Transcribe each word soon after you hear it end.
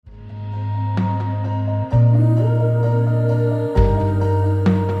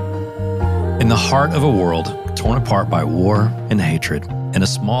the heart of a world torn apart by war and hatred, in a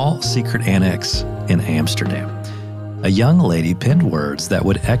small secret annex in Amsterdam, a young lady penned words that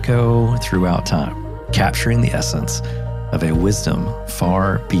would echo throughout time, capturing the essence of a wisdom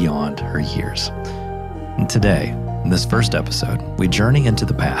far beyond her years. And today, in this first episode, we journey into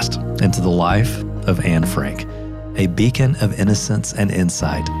the past, into the life of Anne Frank, a beacon of innocence and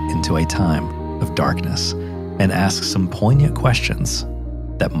insight into a time of darkness, and ask some poignant questions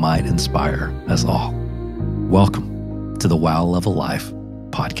that might inspire us all. Welcome to the Wow Level Life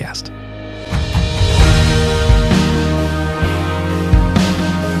podcast.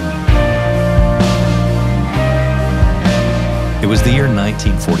 It was the year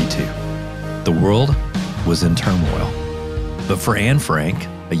 1942. The world was in turmoil. But for Anne Frank,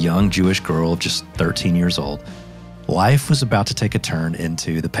 a young Jewish girl of just 13 years old, life was about to take a turn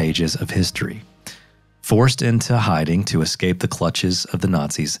into the pages of history. Forced into hiding to escape the clutches of the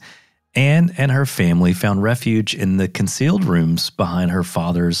Nazis, Anne and her family found refuge in the concealed rooms behind her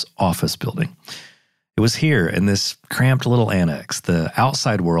father's office building. It was here, in this cramped little annex, the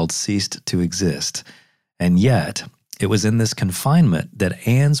outside world ceased to exist. And yet, it was in this confinement that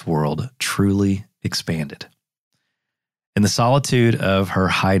Anne's world truly expanded. In the solitude of her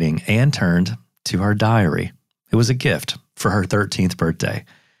hiding, Anne turned to her diary. It was a gift for her 13th birthday.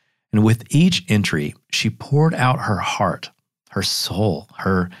 And with each entry, she poured out her heart, her soul,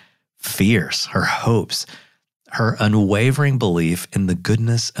 her fears, her hopes, her unwavering belief in the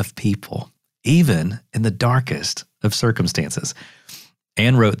goodness of people, even in the darkest of circumstances.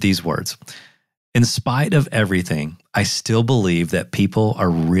 Anne wrote these words: "In spite of everything, I still believe that people are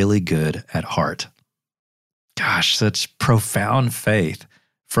really good at heart." Gosh, such profound faith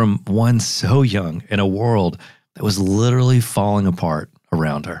from one so young in a world that was literally falling apart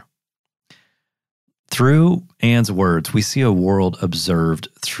around her. Through Anne's words, we see a world observed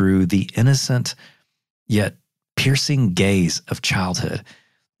through the innocent yet piercing gaze of childhood.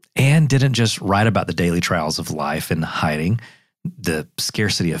 Anne didn't just write about the daily trials of life in hiding, the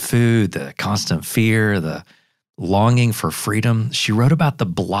scarcity of food, the constant fear, the longing for freedom. She wrote about the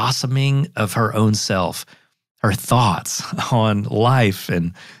blossoming of her own self, her thoughts on life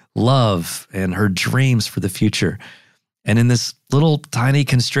and love, and her dreams for the future. And in this little tiny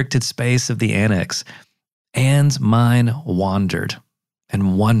constricted space of the annex, Anne's mind wandered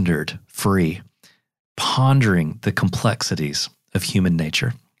and wandered free, pondering the complexities of human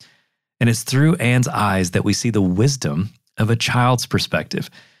nature. And it's through Anne's eyes that we see the wisdom of a child's perspective.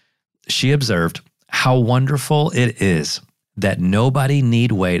 She observed how wonderful it is that nobody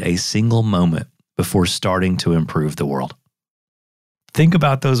need wait a single moment before starting to improve the world. Think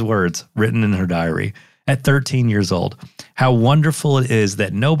about those words written in her diary at 13 years old. How wonderful it is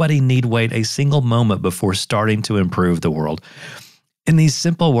that nobody need wait a single moment before starting to improve the world. In these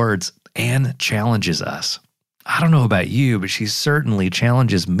simple words, Anne challenges us. I don't know about you, but she certainly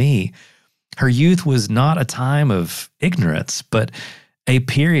challenges me. Her youth was not a time of ignorance, but a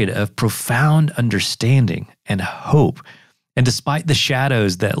period of profound understanding and hope. And despite the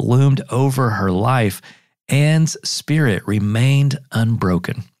shadows that loomed over her life, Anne's spirit remained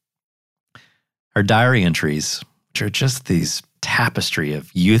unbroken. Her diary entries, which are just these tapestry of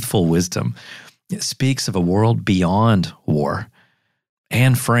youthful wisdom, it speaks of a world beyond war.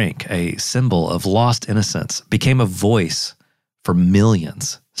 Anne Frank, a symbol of lost innocence, became a voice for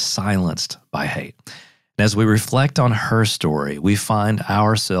millions silenced by hate. And as we reflect on her story, we find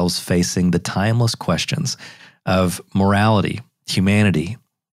ourselves facing the timeless questions of morality, humanity,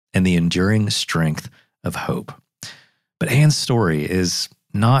 and the enduring strength of hope. But Anne's story is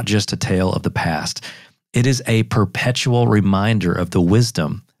not just a tale of the past. It is a perpetual reminder of the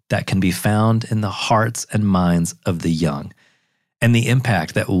wisdom that can be found in the hearts and minds of the young, and the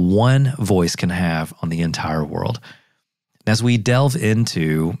impact that one voice can have on the entire world. As we delve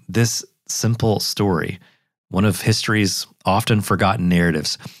into this simple story, one of history's often forgotten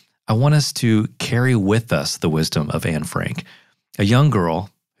narratives, I want us to carry with us the wisdom of Anne Frank, a young girl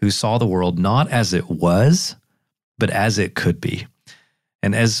who saw the world not as it was, but as it could be.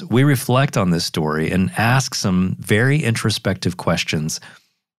 And as we reflect on this story and ask some very introspective questions,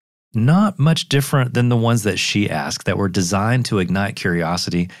 not much different than the ones that she asked that were designed to ignite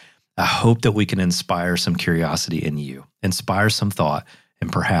curiosity, I hope that we can inspire some curiosity in you, inspire some thought,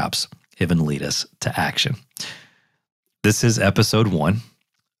 and perhaps even lead us to action. This is episode 1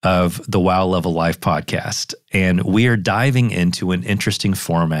 of the Wow Level Life podcast, and we are diving into an interesting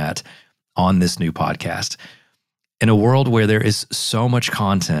format on this new podcast. In a world where there is so much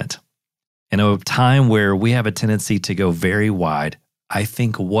content, in a time where we have a tendency to go very wide, I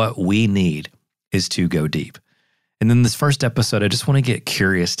think what we need is to go deep. And in this first episode, I just want to get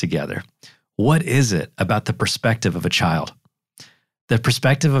curious together. What is it about the perspective of a child? The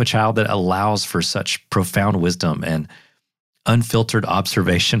perspective of a child that allows for such profound wisdom and unfiltered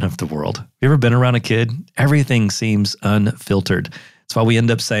observation of the world. Have you ever been around a kid? Everything seems unfiltered. That's why we end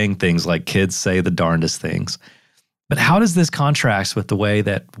up saying things like kids say the darndest things. But how does this contrast with the way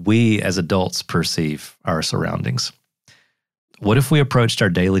that we as adults perceive our surroundings? What if we approached our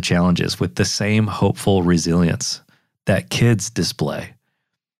daily challenges with the same hopeful resilience that kids display?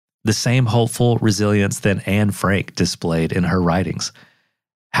 The same hopeful resilience that Anne Frank displayed in her writings.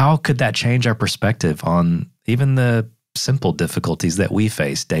 How could that change our perspective on even the simple difficulties that we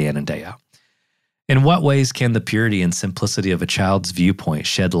face day in and day out? In what ways can the purity and simplicity of a child's viewpoint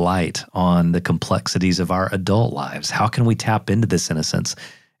shed light on the complexities of our adult lives? How can we tap into this innocence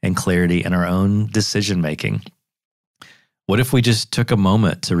and clarity in our own decision-making? What if we just took a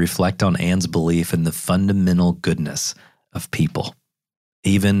moment to reflect on Anne's belief in the fundamental goodness of people,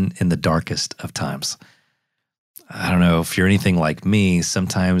 even in the darkest of times? I don't know if you're anything like me,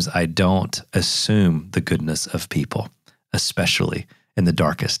 sometimes I don't assume the goodness of people, especially in the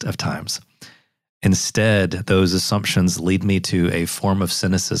darkest of times. Instead, those assumptions lead me to a form of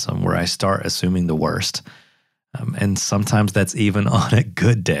cynicism where I start assuming the worst. And sometimes that's even on a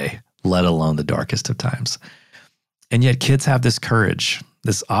good day, let alone the darkest of times. And yet kids have this courage,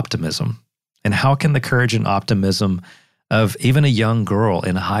 this optimism. And how can the courage and optimism of even a young girl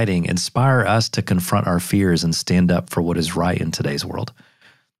in hiding inspire us to confront our fears and stand up for what is right in today's world?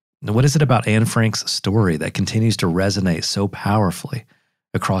 And what is it about Anne Frank's story that continues to resonate so powerfully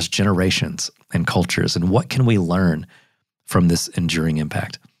across generations and cultures? And what can we learn from this enduring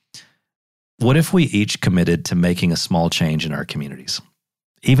impact? What if we each committed to making a small change in our communities,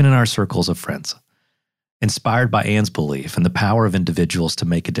 even in our circles of friends, inspired by Anne's belief in the power of individuals to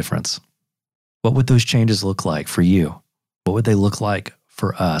make a difference? What would those changes look like for you? What would they look like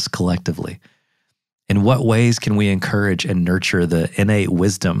for us collectively? In what ways can we encourage and nurture the innate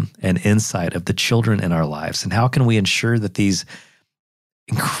wisdom and insight of the children in our lives? And how can we ensure that these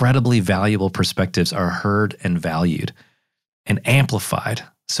incredibly valuable perspectives are heard and valued and amplified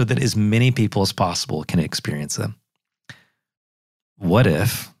so that as many people as possible can experience them? What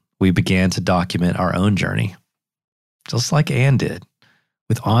if we began to document our own journey, just like Anne did,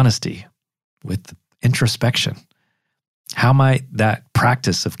 with honesty, with introspection? How might that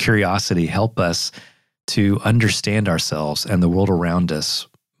practice of curiosity help us to understand ourselves and the world around us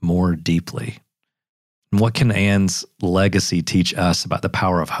more deeply? And what can Anne's legacy teach us about the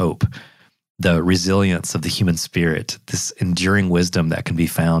power of hope, the resilience of the human spirit, this enduring wisdom that can be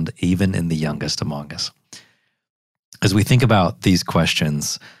found even in the youngest among us? As we think about these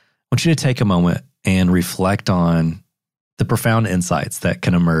questions, I want you to take a moment and reflect on the profound insights that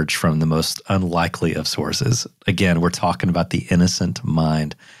can emerge from the most unlikely of sources. Again, we're talking about the innocent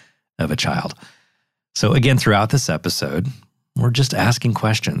mind of a child. So again, throughout this episode, we're just asking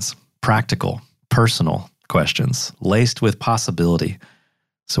questions, practical, personal questions, laced with possibility.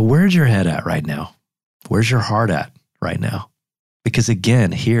 So where's your head at right now? Where's your heart at right now? Because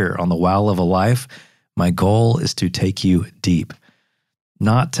again, here on the Well of a Life, my goal is to take you deep,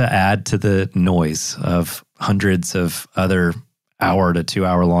 not to add to the noise of hundreds of other hour to 2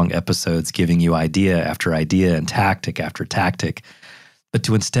 hour long episodes giving you idea after idea and tactic after tactic, but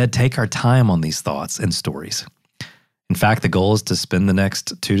to instead take our time on these thoughts and stories. In fact, the goal is to spend the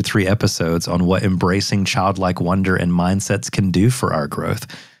next 2 to 3 episodes on what embracing childlike wonder and mindsets can do for our growth,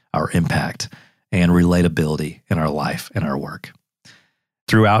 our impact, and relatability in our life and our work.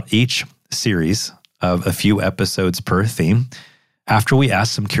 Throughout each series of a few episodes per theme, after we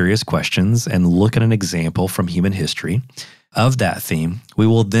ask some curious questions and look at an example from human history of that theme, we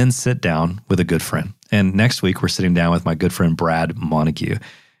will then sit down with a good friend. And next week, we're sitting down with my good friend, Brad Montague.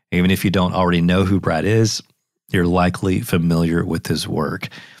 Even if you don't already know who Brad is, you're likely familiar with his work.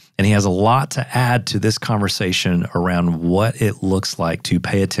 And he has a lot to add to this conversation around what it looks like to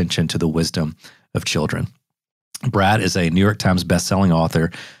pay attention to the wisdom of children. Brad is a New York Times bestselling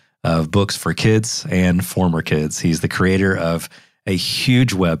author of books for kids and former kids. He's the creator of a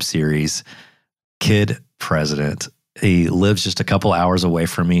huge web series, Kid President. He lives just a couple hours away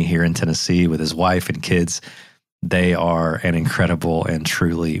from me here in Tennessee with his wife and kids. They are an incredible and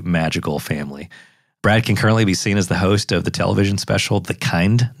truly magical family. Brad can currently be seen as the host of the television special, The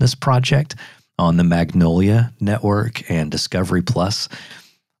Kindness Project, on the Magnolia Network and Discovery Plus.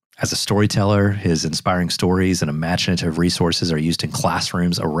 As a storyteller, his inspiring stories and imaginative resources are used in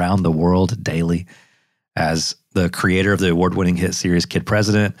classrooms around the world daily. As the creator of the award-winning hit series Kid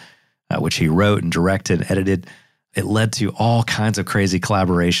President, which he wrote and directed and edited, it led to all kinds of crazy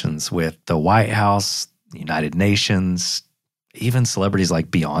collaborations with the White House, the United Nations, even celebrities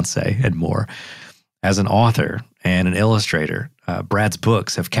like Beyonce and more. As an author and an illustrator, Brad's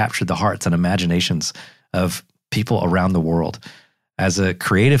books have captured the hearts and imaginations of people around the world. As a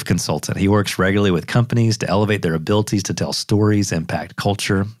creative consultant, he works regularly with companies to elevate their abilities to tell stories, impact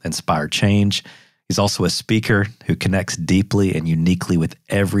culture, inspire change. He's also a speaker who connects deeply and uniquely with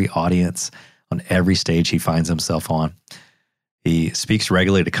every audience on every stage he finds himself on. He speaks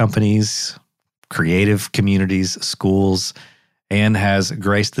regularly to companies, creative communities, schools, and has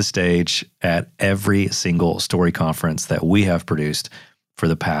graced the stage at every single story conference that we have produced for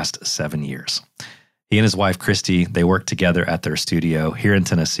the past 7 years. He and his wife, Christy, they work together at their studio here in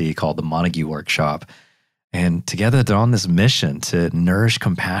Tennessee called the Montague Workshop. And together they're on this mission to nourish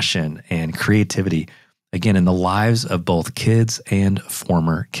compassion and creativity, again, in the lives of both kids and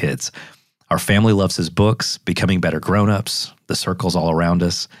former kids. Our family loves his books, Becoming Better Grown-Ups, The Circles All Around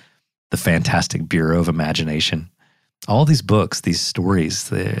Us, The Fantastic Bureau of Imagination. All these books, these stories,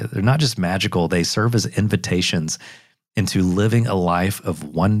 they're not just magical, they serve as invitations into living a life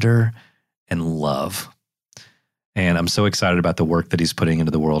of wonder and love. And I'm so excited about the work that he's putting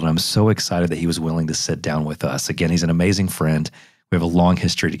into the world, and I'm so excited that he was willing to sit down with us. Again, he's an amazing friend. We have a long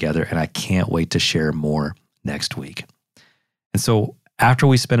history together, and I can't wait to share more next week. And so after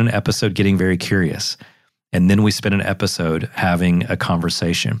we spend an episode getting very curious, and then we spend an episode having a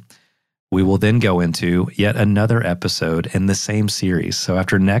conversation, we will then go into yet another episode in the same series. So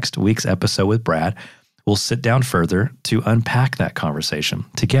after next week's episode with Brad, we'll sit down further to unpack that conversation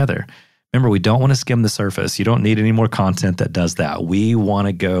together. Remember, we don't want to skim the surface. You don't need any more content that does that. We want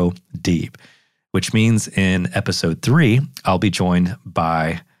to go deep, which means in episode 3, I'll be joined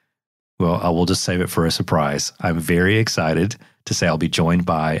by, well, I will just save it for a surprise. I'm very excited to say I'll be joined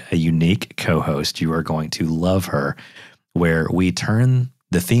by a unique co-host. You are going to love her, where we turn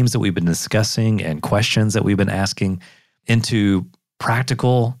the themes that we've been discussing and questions that we've been asking into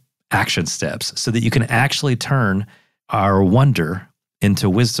practical action steps so that you can actually turn our wonder into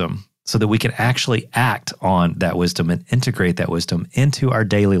wisdom, so that we can actually act on that wisdom and integrate that wisdom into our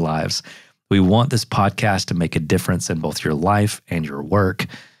daily lives. We want this podcast to make a difference in both your life and your work,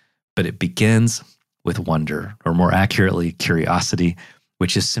 but it begins with wonder, or more accurately, curiosity,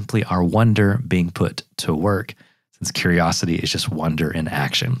 which is simply our wonder being put to work, since curiosity is just wonder in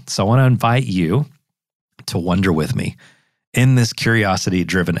action. So I want to invite you to wonder with me in this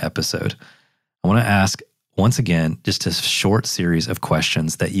curiosity-driven episode. I want to ask, once again, just a short series of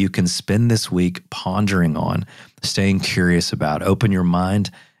questions that you can spend this week pondering on, staying curious about. Open your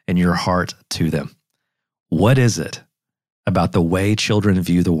mind and your heart to them. What is it about the way children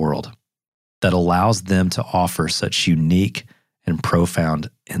view the world that allows them to offer such unique and profound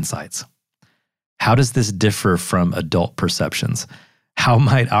insights? How does this differ from adult perceptions? How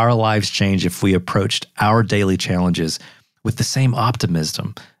might our lives change if we approached our daily challenges with the same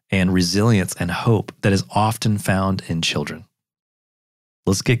optimism and resilience and hope that is often found in children?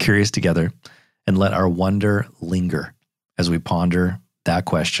 Let's get curious together and let our wonder linger as we ponder that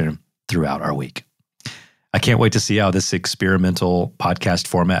question throughout our week. I can't wait to see how this experimental podcast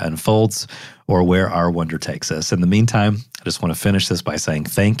format unfolds or where our wonder takes us. In the meantime, I just want to finish this by saying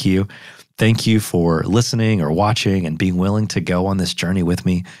thank you. Thank you for listening or watching and being willing to go on this journey with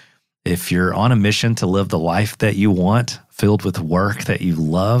me. If you're on a mission to live the life that you want, filled with work that you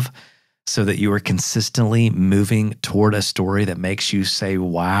love, so that you are consistently moving toward a story that makes you say,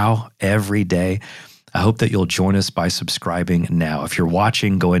 wow, every day, I hope that you'll join us by subscribing now. If you're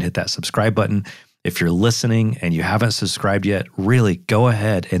watching, go ahead and hit that subscribe button. If you're listening and you haven't subscribed yet, really go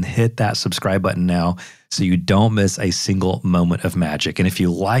ahead and hit that subscribe button now so you don't miss a single moment of magic. And if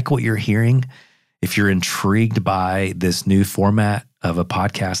you like what you're hearing, if you're intrigued by this new format of a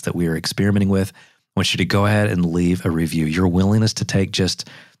podcast that we are experimenting with, I want you to go ahead and leave a review. Your willingness to take just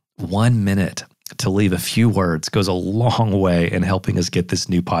 1 minute to leave a few words goes a long way in helping us get this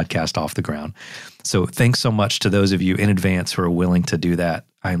new podcast off the ground. So thanks so much to those of you in advance who are willing to do that.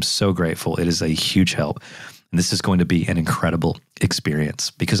 I am so grateful. It is a huge help. And this is going to be an incredible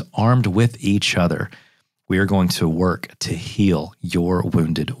experience because armed with each other, we are going to work to heal your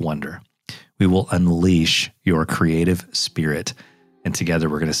wounded wonder. We will unleash your creative spirit, and together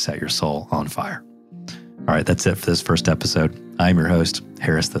we're going to set your soul on fire. All right, that's it for this first episode. I'm your host,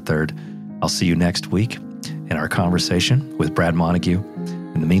 Harris III. I'll see you next week in our conversation with Brad Montague.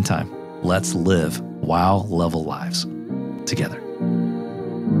 In the meantime, let's live wow level lives together.